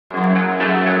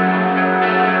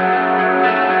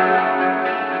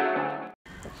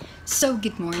So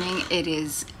good morning, it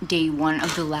is day one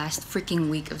of the last freaking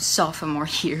week of sophomore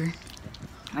year.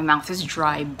 My mouth is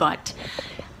dry, but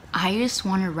I just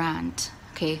want to rant,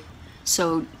 okay?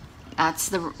 So that's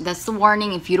the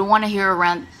warning. If you don't want to hear a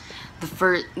rant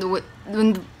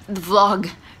when the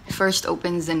vlog first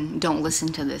opens, then don't listen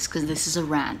to this, because this is a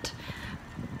rant.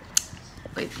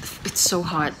 Wait, it's so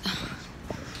hot.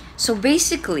 So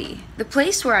basically, the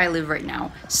place where I live right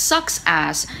now sucks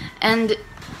ass, and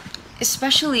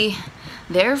especially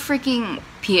their freaking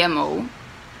PMO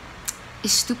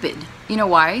is stupid. You know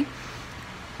why?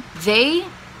 They,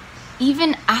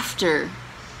 even after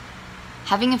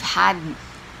having had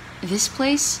this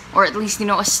place, or at least, you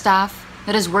know, a staff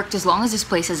that has worked as long as this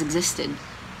place has existed,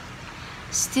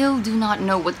 still do not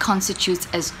know what constitutes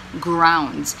as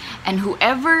grounds. And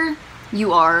whoever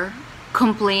you are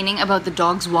complaining about the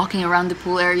dogs walking around the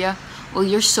pool area, well,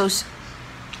 you're so...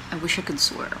 I wish I could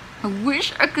swear. I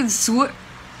wish I could swear.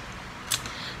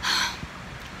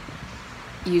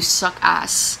 You suck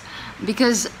ass.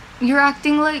 Because you're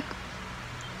acting like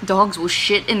dogs will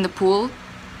shit in the pool.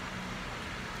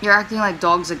 You're acting like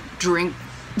dogs like drink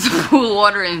the pool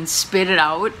water and spit it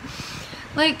out.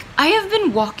 Like, I have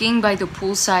been walking by the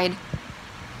poolside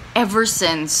ever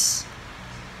since.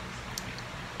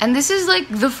 And this is like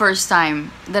the first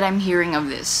time that I'm hearing of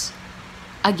this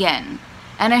again.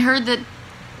 And I heard that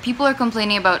people are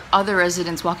complaining about other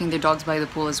residents walking their dogs by the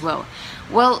pool as well.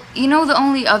 Well, you know, the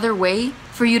only other way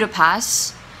for you to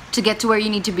pass to get to where you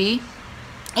need to be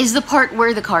is the part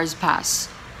where the cars pass.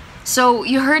 So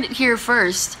you heard it here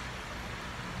first.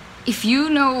 If you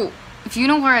know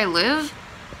where I live,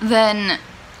 then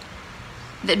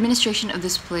the administration of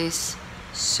this place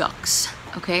sucks,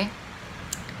 okay?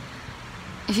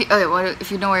 If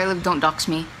you know where I live, don't dox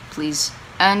me, please.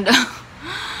 And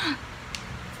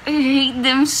I hate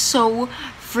them so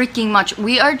freaking much.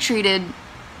 We are treated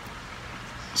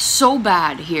so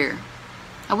bad here.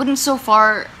 I wouldn't go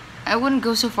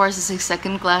so far as to say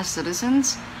second-class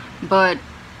citizens, but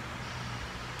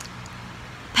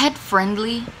pet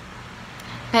friendly,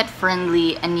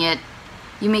 and yet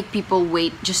you make people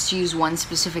wait just to use one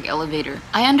specific elevator.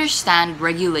 I understand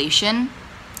regulation,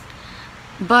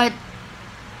 but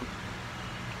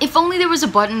if only there was a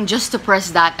button just to press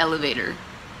that elevator.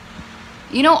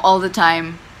 You know, all the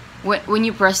time, when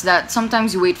you press that,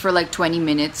 sometimes you wait for like 20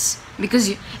 minutes.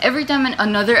 Because every time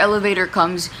another elevator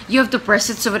comes, you have to press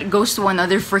it so that it goes to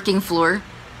another freaking floor.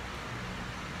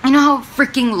 You know how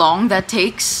freaking long that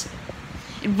takes?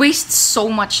 It wastes so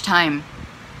much time.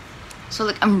 So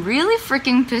like, I'm really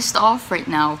freaking pissed off right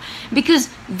now. Because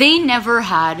they never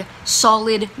had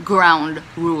solid ground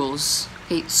rules.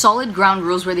 Okay, solid ground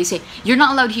rules where they say, you're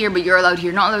not allowed here, but you're allowed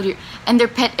here, not allowed here. And their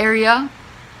pet area,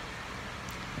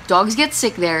 dogs get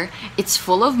sick there, it's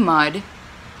full of mud,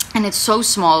 and it's so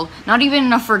small, not even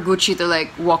enough for Gucci to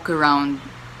like walk around.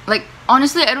 Like,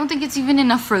 honestly, I don't think it's even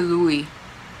enough for Louis.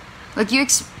 Like,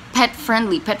 pet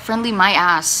friendly my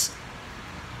ass.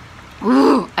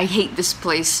 Ooh, I hate this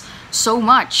place so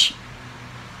much.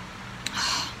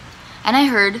 And I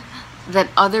heard that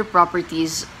other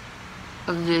properties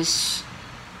of this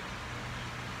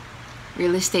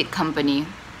real estate company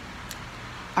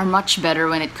are much better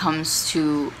when it comes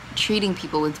to treating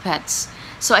people with pets.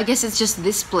 So I guess it's just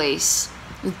this place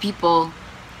with people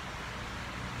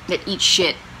that eat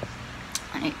shit.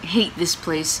 I hate this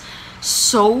place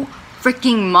so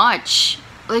freaking much.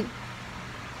 Like,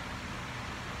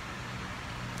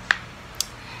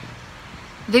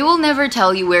 they will never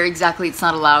tell you where exactly it's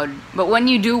not allowed, but when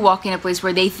you do walk in a place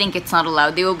where they think it's not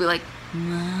allowed, they will be like,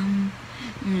 Mom,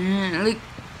 like,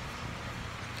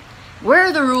 where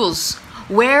are the rules?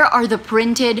 Where are the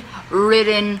printed,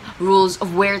 written rules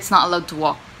of where it's not allowed to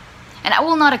walk? And I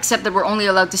will not accept that we're only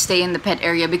allowed to stay in the pet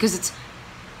area because it's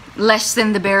less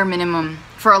than the bare minimum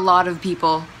for a lot of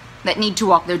people that need to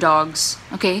walk their dogs.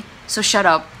 Okay? So shut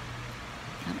up.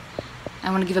 I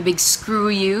want to give a big screw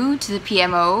you to the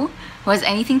PMO who has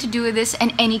anything to do with this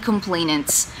and any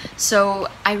complainants. So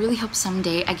I really hope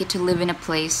someday I get to live in a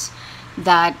place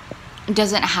that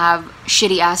doesn't have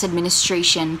shitty ass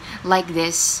administration like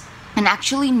this and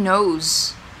actually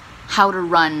knows how to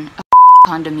run a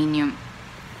condominium.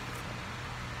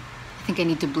 I think I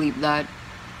need to bleep that.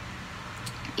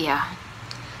 Yeah.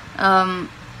 I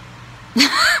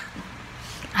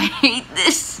hate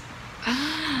this.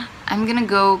 I'm gonna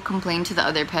go complain to the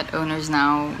other pet owners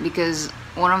now because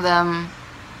one of them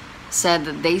said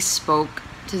that they spoke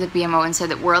to the PMO and said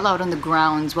that we're allowed on the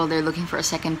grounds while they're looking for a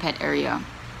second pet area.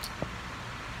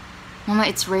 Mama,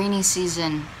 it's rainy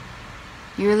season.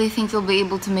 You really think you'll be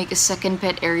able to make a second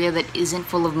pet area that isn't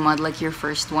full of mud like your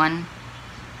first one?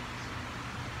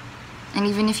 And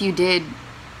even if you did,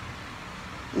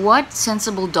 what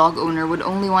sensible dog owner would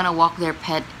only want to walk their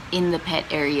pet in the pet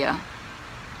area?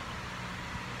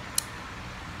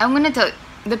 I'm gonna tell you,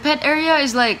 the pet area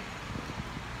is like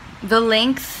the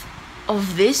length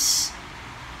of this,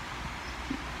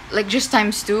 like just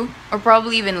 ×2, or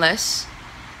probably even less.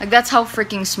 Like that's how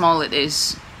freaking small it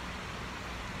is.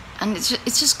 And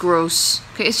it's just gross.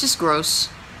 Okay, it's just gross.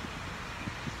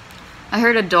 I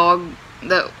heard a dog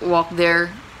that walked there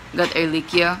got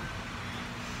Ehrlichia.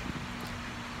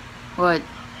 What?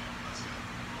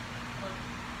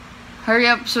 Hurry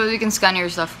up so we can scan your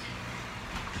stuff.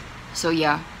 So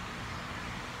yeah.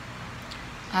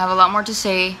 I have a lot more to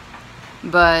say,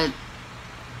 but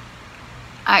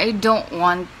I don't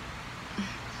want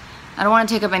to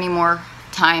take up any more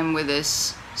time with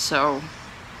this. So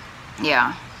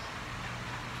yeah.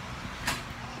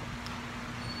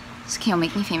 This can't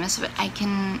make me famous, but I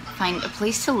can find a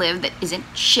place to live that isn't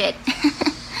shit.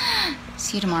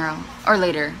 See you tomorrow or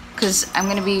later, because I'm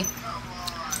gonna be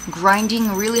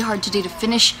grinding really hard today to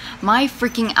finish my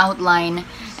freaking outline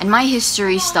and my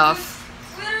history stuff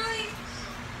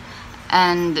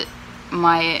and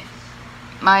my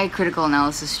critical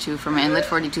analysis too for my Inlet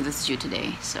 42 that's due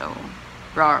today. So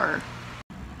rawr.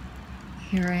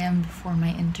 Here I am before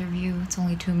my interview. It's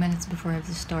only 2 minutes before I have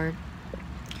to start.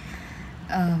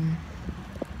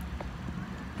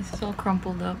 This is all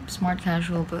crumpled up, smart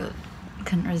casual, but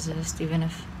couldn't resist even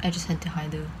if I just had to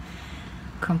hide the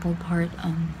crumpled part.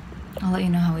 I'll let you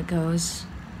know how it goes.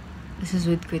 This is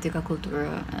with Kritika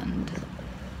Kultura, and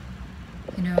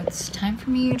you know, it's time for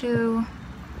me to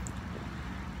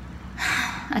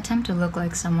attempt to look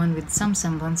like someone with some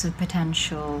semblance of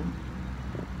potential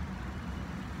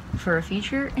for a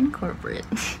feature in corporate.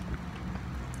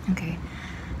 Okay,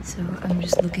 so I'm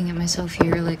just looking at myself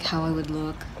here, like how I would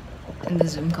look in the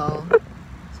Zoom call.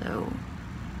 So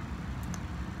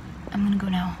I'm gonna go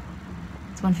now.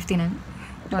 It's 1:59.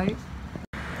 Bye.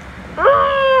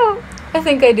 I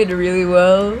think I did really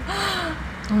well.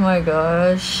 Oh my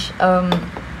gosh. I'm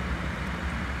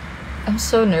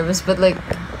so nervous, but like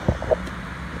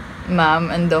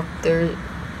ma'am and doctor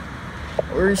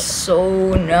were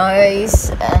so nice,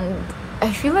 and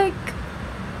I feel like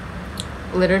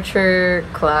literature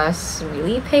class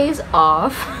really pays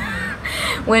off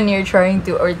when you're trying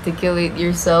to articulate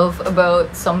yourself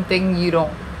about something you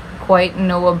don't quite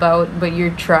know about, but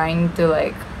you're trying to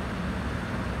like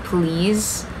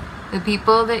please the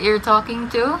people that you're talking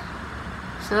to.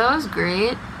 So that was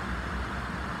great.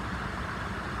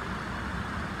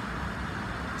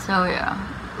 So yeah,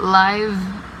 live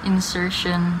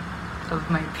insertion of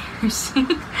my piercing.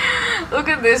 Look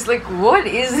at this, like what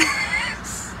is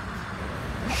this?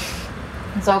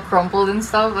 It's all crumpled and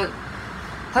stuff, but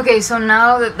okay, so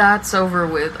now that that's over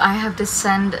with, I have to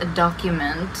send a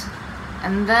document,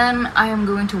 and then I am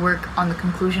going to work on the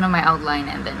conclusion of my outline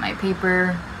and then my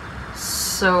paper.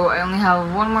 So I only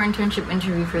have one more internship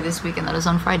interview for this week, and that is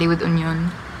on Friday with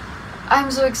Union. I'm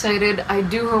so excited. I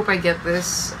do hope I get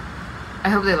this. I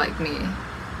hope they like me.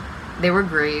 They were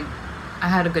great. I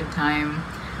had a good time.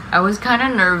 I was kind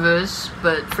of nervous,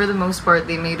 but for the most part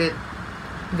they made it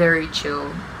very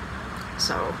chill.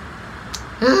 So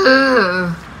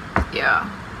yeah.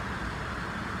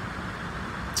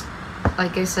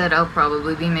 Like I said, I'll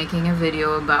probably be making a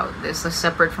video about this,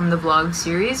 separate from the vlog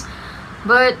series.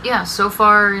 But yeah, so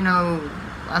far, you know,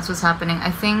 that's what's happening.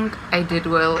 I think I did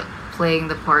well playing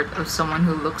the part of someone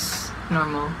who looks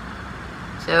normal.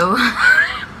 So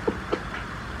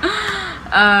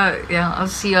yeah, I'll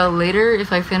see y'all later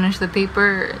if I finish the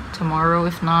paper tomorrow.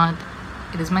 If not,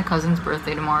 it is my cousin's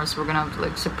birthday tomorrow, so we're gonna have to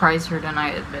like surprise her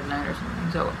tonight at midnight or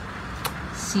something. So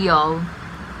see y'all.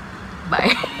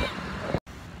 Bye.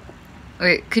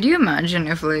 Wait, could you imagine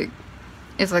if like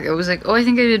it was like, oh, I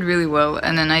think I did really well,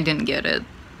 and then I didn't get it.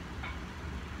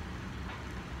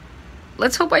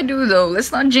 Let's hope I do though.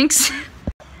 Let's not jinx.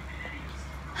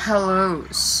 Hello,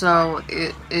 so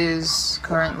it is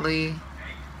currently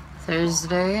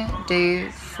Thursday, day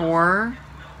 4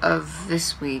 of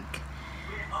this week.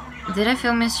 Did I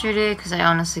film yesterday? Because I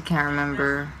honestly can't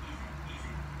remember.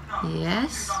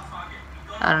 Yes?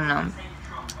 I don't know.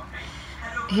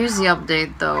 Here's the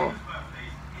update though.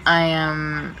 I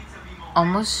am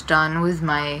almost done with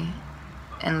my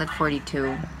Inlet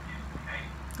 42.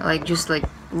 Like, just like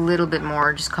a little bit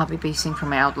more, just copy pasting from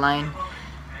my outline.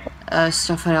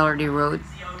 Stuff I already wrote.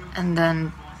 And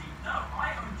then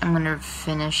I'm gonna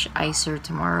finish ICER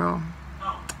tomorrow.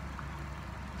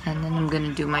 And then I'm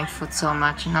gonna do my futsal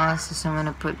match analysis. I'm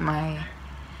gonna put my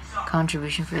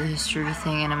contribution for the history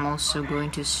thing, and I'm also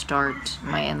going to start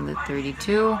my Inlet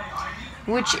 32.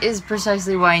 Which is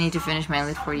precisely why I need to finish my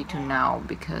Lit 42 now,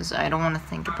 because I don't want to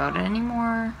think about it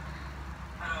anymore.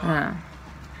 I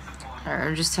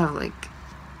just have like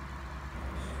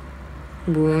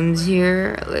wounds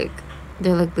here, like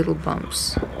they're like little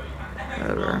bumps.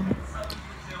 Whatever.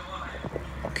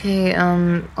 Okay,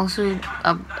 also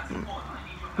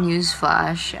news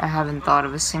flash, I haven't thought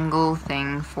of a single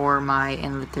thing for my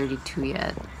Lit 32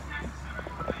 yet.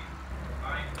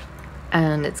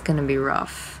 And it's gonna be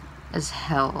rough as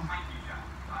hell,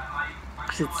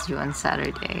 because it's due on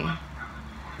Saturday.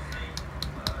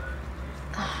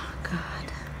 Oh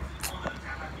god.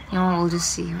 You know what, we'll just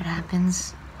see what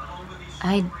happens.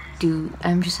 I'm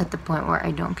just at the point where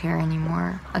I don't care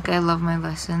anymore. Like, I love my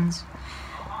lessons,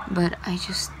 but I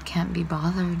just can't be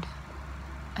bothered.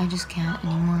 I just can't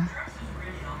anymore.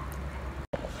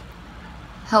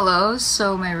 Hello,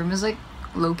 so my room is like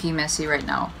low-key messy right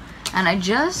now. And I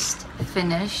just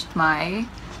finished my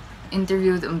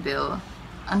interview with Umbil.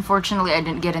 Unfortunately, I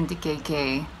didn't get into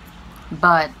KK,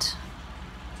 but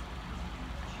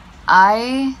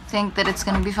I think that it's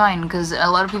gonna be fine because a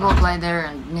lot of people applied there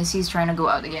and Missy's trying to go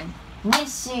out again.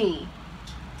 Missy!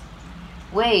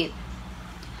 Wait.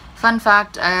 Fun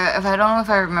fact, I don't know if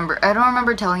I don't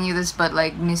remember telling you this, but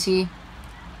like Missy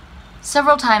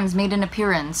several times made an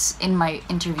appearance in my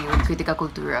interview with Kritika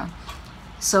Kultura.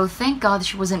 So thank God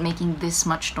she wasn't making this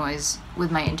much noise with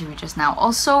my interview just now.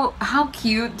 Also, how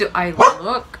cute do I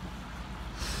look?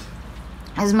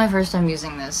 This is my first time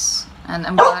using this, and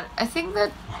I'm glad. I think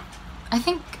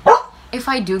if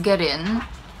I do get in,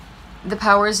 the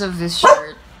powers of this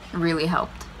shirt really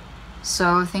helped.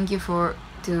 So thank you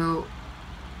to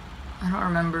I don't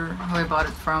remember who I bought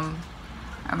it from.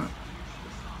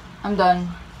 I'm done.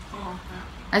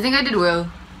 I think I did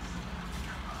well.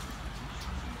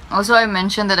 Also, I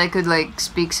mentioned that I could like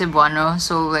speak Cebuano,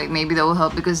 so like maybe that will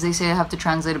help because they say I have to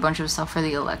translate a bunch of stuff for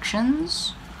the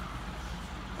elections,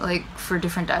 like for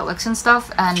different dialects and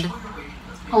stuff. And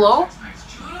hello,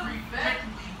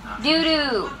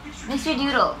 Doodoo, Mr.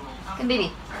 Doodle, come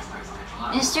baby,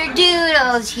 Mr.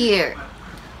 Doodle's here.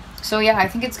 So yeah, I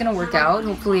think it's gonna work out.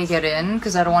 Hopefully I get in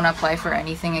because I don't want to apply for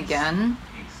anything again.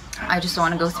 I just don't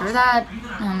want to go through that.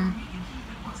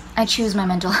 I choose my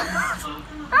mental health.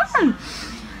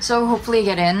 So hopefully I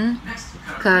get in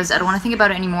because I don't want to think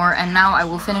about it anymore. And now I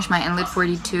will finish my Lit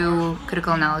 42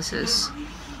 critical analysis.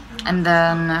 And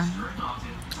then,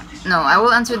 no, I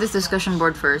will answer this discussion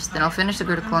board first. Then I'll finish the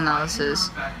critical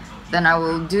analysis. Then I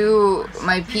will do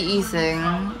my PE thing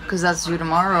because that's due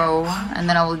tomorrow. And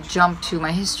then I will jump to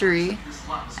my history.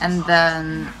 And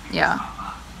then, yeah.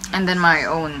 And then my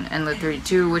own Lit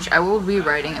 32, which I will be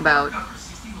writing about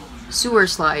sewer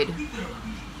slide.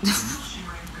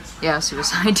 Yeah,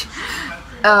 suicide.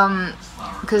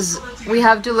 Because we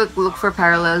have to look for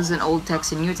parallels in old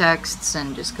texts and new texts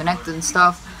and just connect and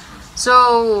stuff.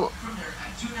 So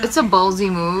it's a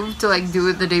ballsy move to like do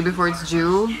it the day before it's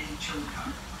due.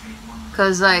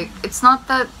 Because like it's not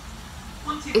that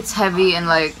it's heavy in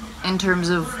like in terms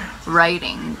of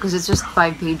writing, because it's just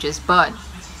 5 pages, but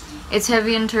it's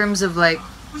heavy in terms of like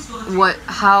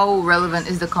how relevant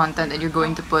is the content that you're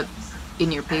going to put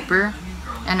in your paper.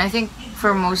 And I think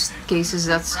for most cases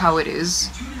that's how it is.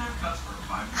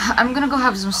 I'm gonna go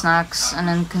have some snacks and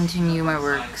then continue my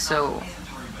work, so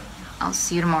I'll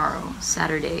see you tomorrow,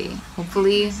 Saturday,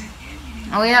 hopefully.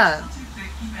 Oh yeah,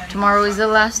 tomorrow is the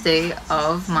last day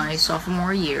of my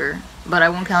sophomore year, but I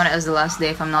won't count it as the last day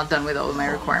if I'm not done with all of my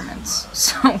requirements.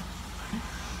 So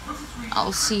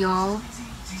I'll see y'all.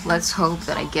 Let's hope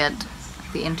that I get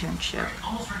the internship.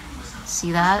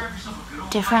 See that?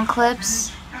 Different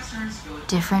clips,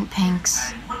 different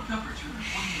pinks.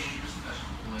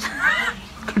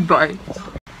 Goodbye.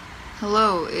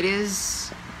 Hello, it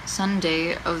is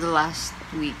Sunday of the last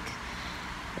week.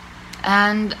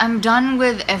 And I'm done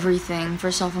with everything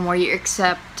for sophomore year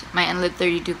except my Lit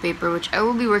 32 paper, which I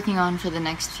will be working on for the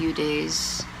next few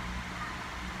days.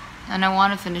 And I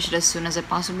want to finish it as soon as I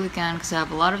possibly can because I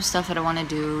have a lot of stuff that I want to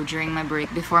do during my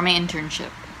break before my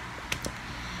internship.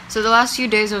 So the last few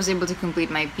days I was able to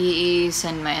complete my PE,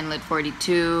 send my Lit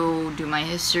 42, do my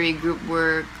history group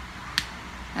work,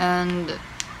 and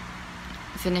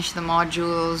finish the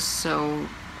modules, so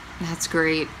that's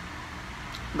great.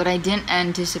 But I didn't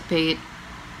anticipate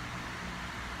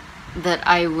that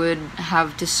I would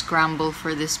have to scramble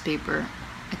for this paper.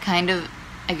 I kind of,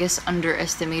 I guess,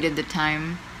 underestimated the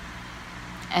time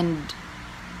and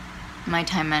my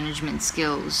time management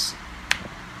skills.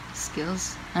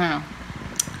 Skills? I don't know.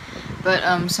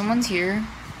 But someone's here.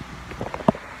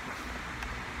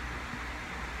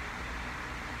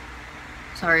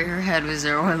 Sorry, her head was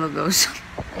there a while ago. So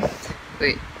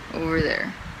wait, over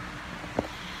there.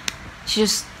 She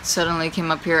just suddenly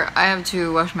came up here. I have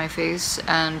to wash my face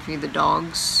and feed the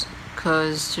dogs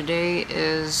because today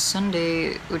is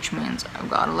Sunday, which means I've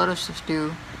got a lot of stuff to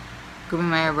do, grooming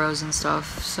my eyebrows and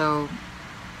stuff. So,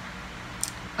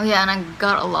 oh yeah, and I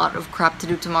got a lot of crap to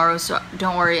do tomorrow, so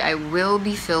don't worry, I will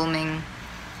be filming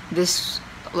this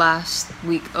last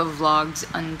week of vlogs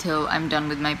until I'm done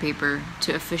with my paper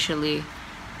to officially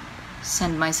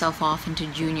send myself off into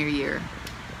junior year.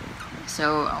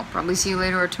 So I'll probably see you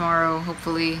later or tomorrow.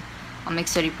 Hopefully I'll make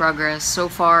steady progress. So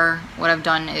far what I've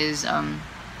done is I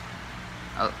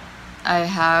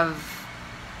have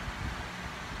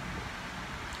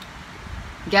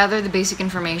gathered the basic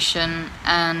information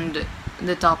and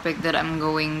the topic that I'm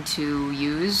going to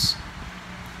use.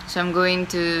 So I'm going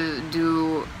to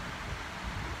do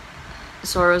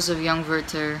Sorrows of Young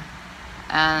Werther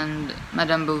and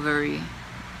Madame Bovary.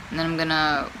 And then I'm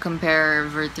gonna compare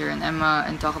Werther and Emma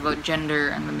and talk about gender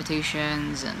and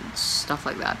limitations and stuff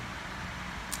like that.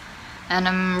 And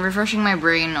I'm refreshing my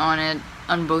brain on it,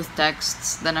 on both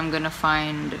texts. Then I'm gonna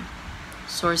find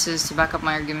sources to back up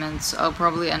my arguments. I'll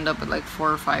probably end up with like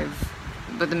 4 or 5,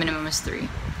 but the minimum is 3.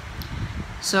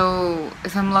 So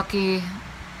if I'm lucky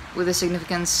with the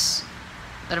significance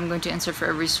that I'm going to insert for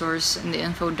every source in the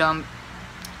info dump,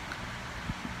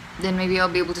 then maybe I'll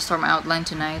be able to start my outline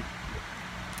tonight.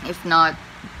 If not,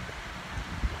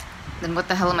 then what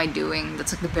the hell am I doing?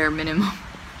 That's like the bare minimum.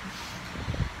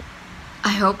 I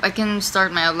hope I can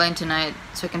start my outline tonight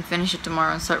so I can finish it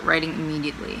tomorrow and start writing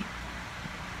immediately.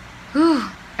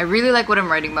 Whew. I really like what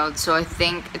I'm writing about, so I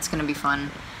think it's gonna be fun.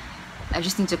 I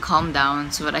just need to calm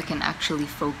down so that I can actually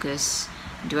focus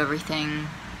and do everything.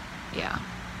 Yeah.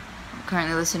 I'm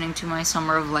currently listening to my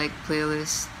Summer of Like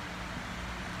playlist.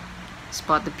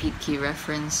 Spot the Pete Key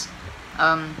reference.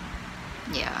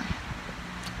 Yeah,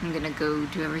 I'm gonna go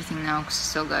do everything now because I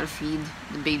still gotta feed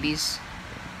the babies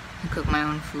and cook my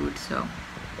own food, so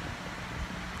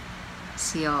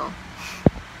see y'all.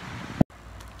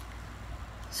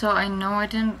 So I know I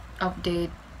didn't update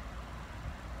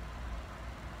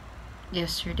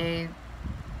yesterday,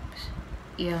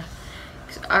 yeah,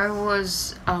 because I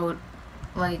was out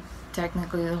like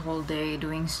technically the whole day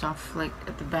doing stuff like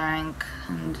at the bank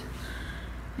and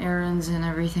errands and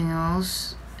everything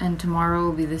else. And tomorrow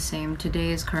will be the same. Today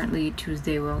is currently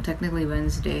Tuesday, well, technically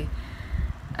Wednesday.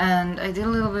 And I did a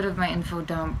little bit of my info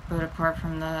dump, but apart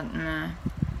from that, meh.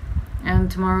 And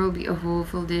tomorrow will be a whole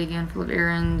full day again, full of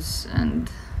errands,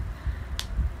 and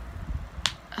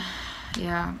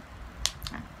yeah.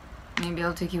 Maybe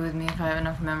I'll take you with me if I have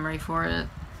enough memory for it.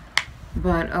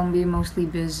 But I'll be mostly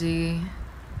busy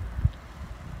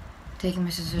taking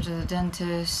my sister to the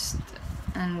dentist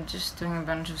and just doing a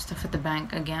bunch of stuff at the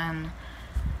bank again.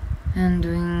 And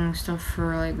doing stuff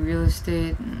for like real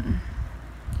estate and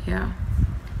yeah.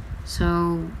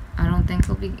 So I don't think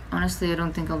I'll be, honestly I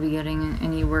don't think I'll be getting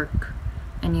any work,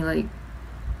 any like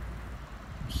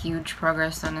huge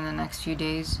progress done in the next few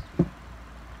days.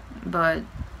 But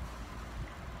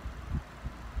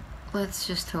let's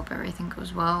just hope everything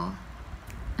goes well,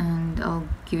 and I'll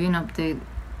give you an update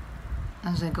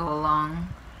as I go along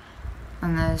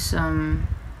on this.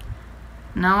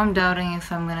 Now I'm doubting if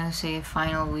I'm gonna say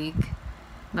final week,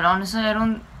 but honestly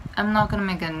I'm not gonna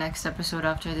make a next episode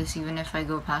after this. Even if I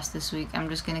go past this week, I'm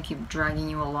just gonna keep dragging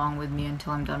you along with me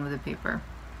until I'm done with the paper,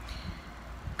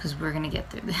 because we're gonna get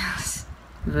through this.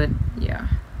 But yeah,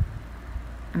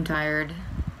 I'm tired.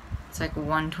 It's like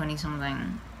 1:20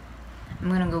 something. I'm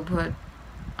gonna go put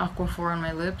Aquaphor on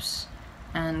my lips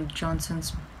and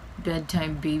Johnson's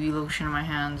bedtime baby lotion on my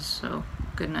hands, so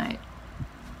good night.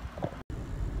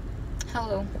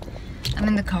 Hello. I'm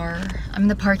in the car. I'm in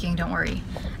the parking, don't worry.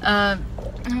 I'm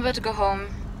about to go home.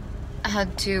 I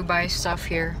had to buy stuff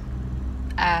here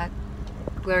at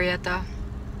Glorieta.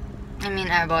 I mean,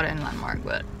 I bought it in Landmark,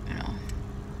 but, you know.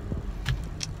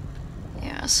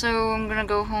 Yeah, so I'm gonna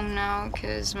go home now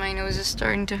because my nose is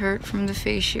starting to hurt from the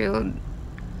face shield.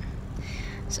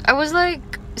 So I was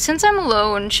like, since I'm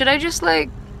alone, should I just, like,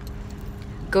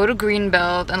 go to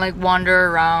Greenbelt and, like, wander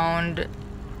around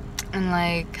and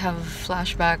like have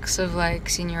flashbacks of like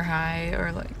senior high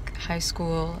or like high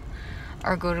school,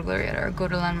 or go to Glorieta or go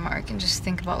to Landmark and just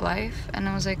think about life? And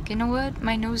I was like, you know what,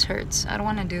 my nose hurts, I don't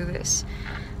want to do this,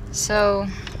 so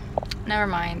never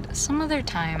mind, some other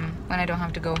time when I don't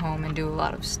have to go home and do a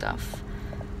lot of stuff.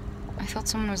 I thought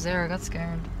someone was there, I got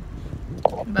scared.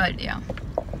 But yeah,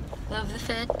 love the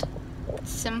fit,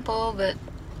 simple but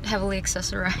heavily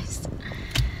accessorized.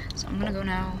 So I'm gonna go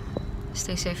now.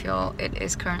 Stay safe, y'all. It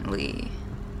is currently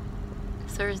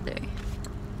Thursday.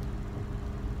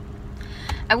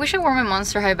 I wish I wore my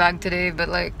Monster High bag today, but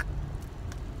like,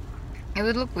 it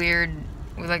would look weird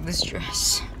with like this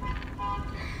dress.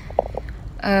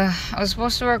 I was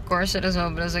supposed to wear a corset as well,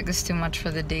 but I was like, this is too much for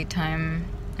the daytime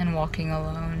and walking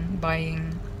alone,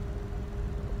 buying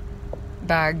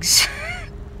bags.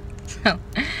 So,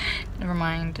 never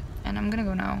mind. And I'm gonna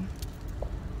go now.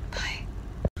 Bye.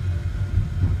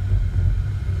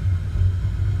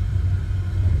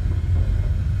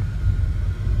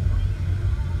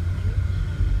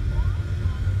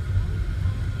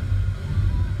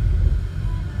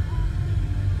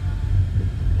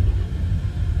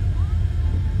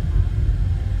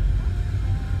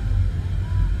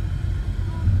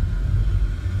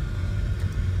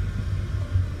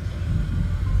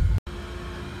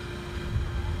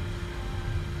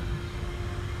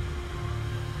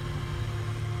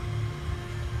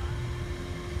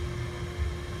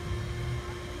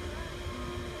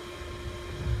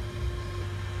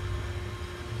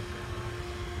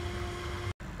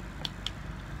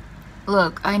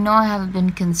 Look, I know I haven't been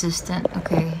consistent,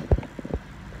 okay?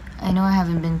 I know I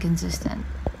haven't been consistent.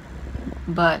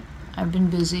 But I've been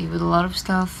busy with a lot of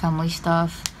stuff, family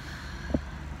stuff.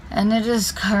 And it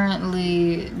is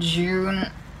currently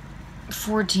June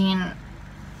 14.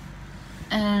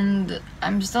 And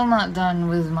I'm still not done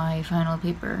with my final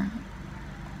paper.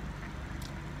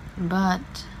 But...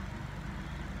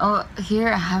 oh, here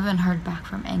I haven't heard back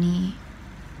from any...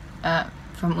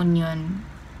 from Union.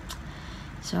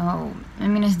 So, I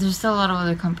mean, there's still a lot of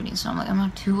other companies, so I'm like, I'm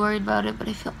not too worried about it, but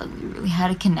I feel like we really had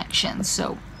a connection,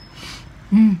 so...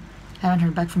 haven't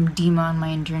heard back from Dima on my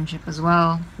internship as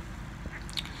well.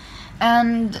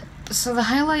 And, so the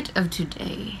highlight of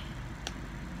today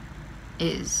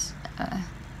is,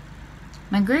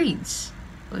 my grades,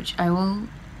 which I will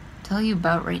tell you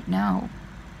about right now.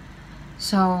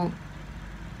 So,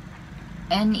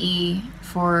 NE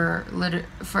for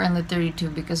Enlit 32,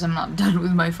 because I'm not done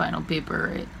with my final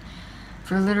paper, right?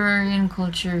 For Literary and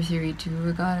Culture Theory 2,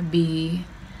 I got a B.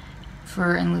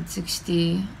 For Enlit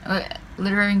 60,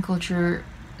 Literary and Cultural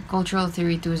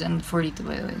Theory 2 is Enlit 42,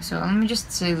 by the way. So let me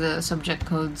just say the subject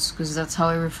codes, because that's how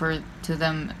I refer to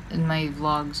them in my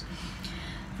vlogs.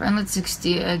 For Enlit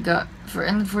 60, for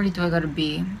Enlit 42, I got a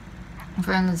B.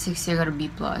 For Enlit 60, I got a B+.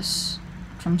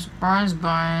 Which I'm surprised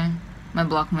by. My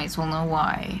blockmates will know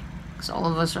why. Because all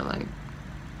of us are like,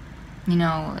 you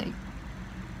know, like,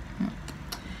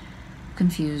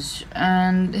 confused.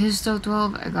 And Histo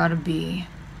 12, I got a B.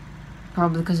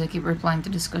 Probably because I keep replying to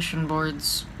discussion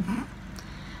boards.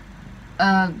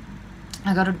 I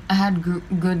had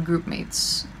good group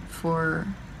mates for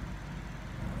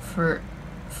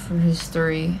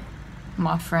history,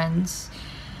 my friends.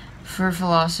 For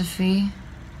philosophy,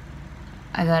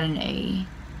 I got an A.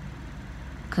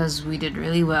 Because we did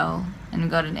really well, and we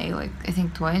got an A, like, I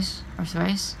think twice or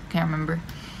thrice, can't remember.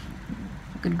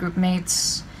 Good group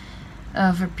mates.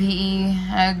 For PE,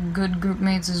 I had good group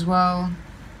mates as well,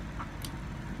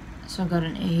 so I got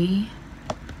an A.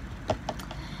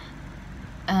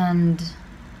 And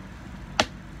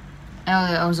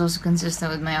I was also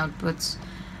consistent with my outputs.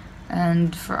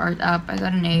 And for art app, I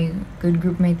got an A. Good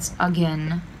group mates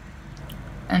again.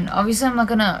 And obviously I'm not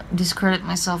gonna discredit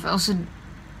myself. I also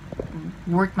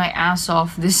worked my ass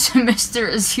off this semester,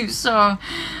 as you saw.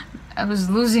 I was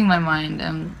losing my mind.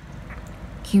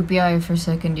 QPI for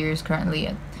second year is currently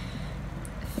at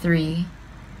 3.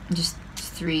 Just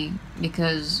 3,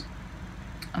 because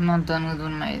I'm not done with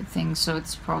one of my things, so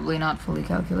it's probably not fully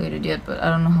calculated yet, but I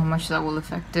don't know how much that will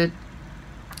affect it.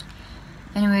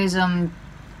 Anyways, I'm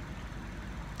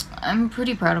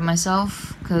pretty proud of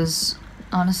myself, because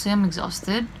honestly I'm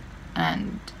exhausted,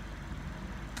 and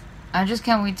I just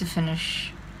can't wait to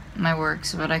finish my work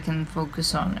so that I can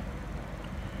focus on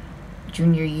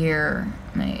junior year,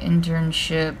 my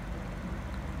internship,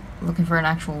 looking for an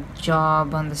actual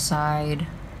job on the side,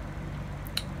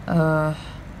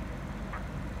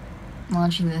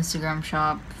 launching the Instagram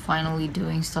shop, finally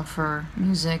doing stuff for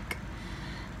music,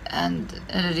 and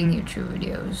editing YouTube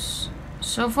videos.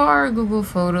 So far, Google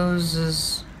Photos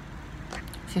is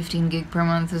 15 gig per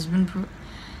month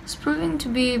it's proving to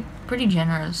be pretty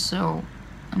generous, so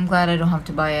I'm glad I don't have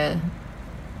to buy a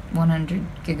 100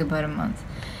 gigabyte a month.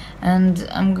 And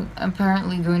I'm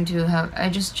apparently going to have, I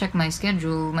just checked my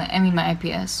schedule, my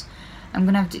IPS. I'm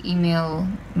gonna have to email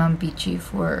Ma'am Peachy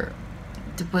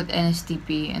to put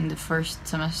NSTP in the first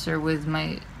semester with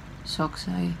my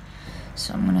SOCSI.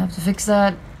 So I'm gonna have to fix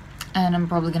that, and I'm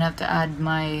probably gonna have to add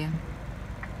my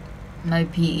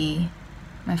PE,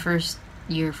 my first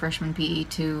year freshman PE,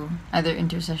 to either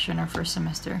intersession or first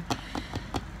semester.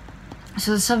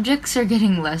 So the subjects are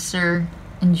getting lesser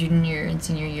in junior and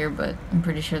senior year, but I'm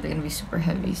pretty sure they're gonna be super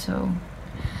heavy, so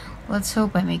let's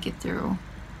hope I make it through.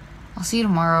 I'll see you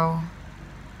tomorrow.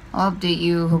 I'll update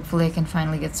you. Hopefully I can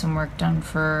finally get some work done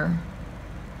for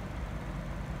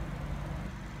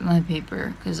my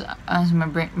paper, because honestly my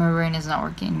brain is not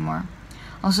working anymore.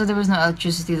 Also, there was no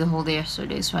electricity the whole day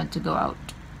yesterday, so I had to go out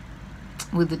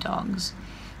with the dogs,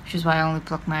 which is why I only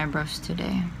plucked my eyebrows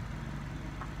today.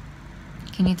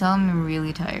 Can you tell I'm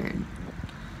really tired?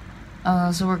 I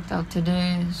also worked out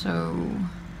today, so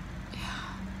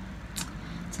yeah.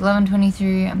 It's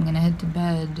 11:23. I'm gonna head to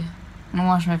bed. I'm gonna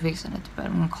wash my face and head to bed.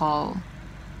 I'm gonna call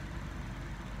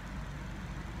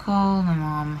my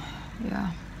mom.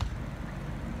 Yeah.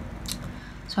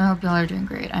 So I hope y'all are doing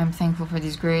great. I'm thankful for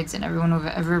these grades and everyone I've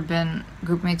ever been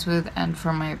groupmates with, and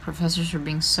for my professors for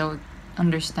being so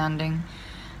understanding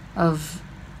of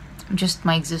just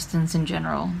my existence in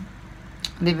general.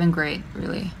 They've been great,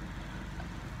 really.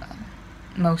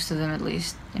 Most of them, at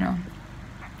least, you know.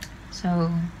 So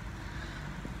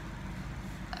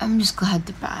I'm just glad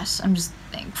to pass. I'm just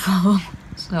thankful.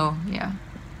 So yeah,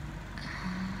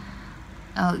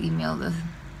 I'll email the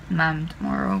ma'am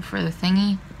tomorrow for the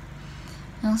thingy.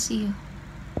 I'll see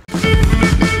you.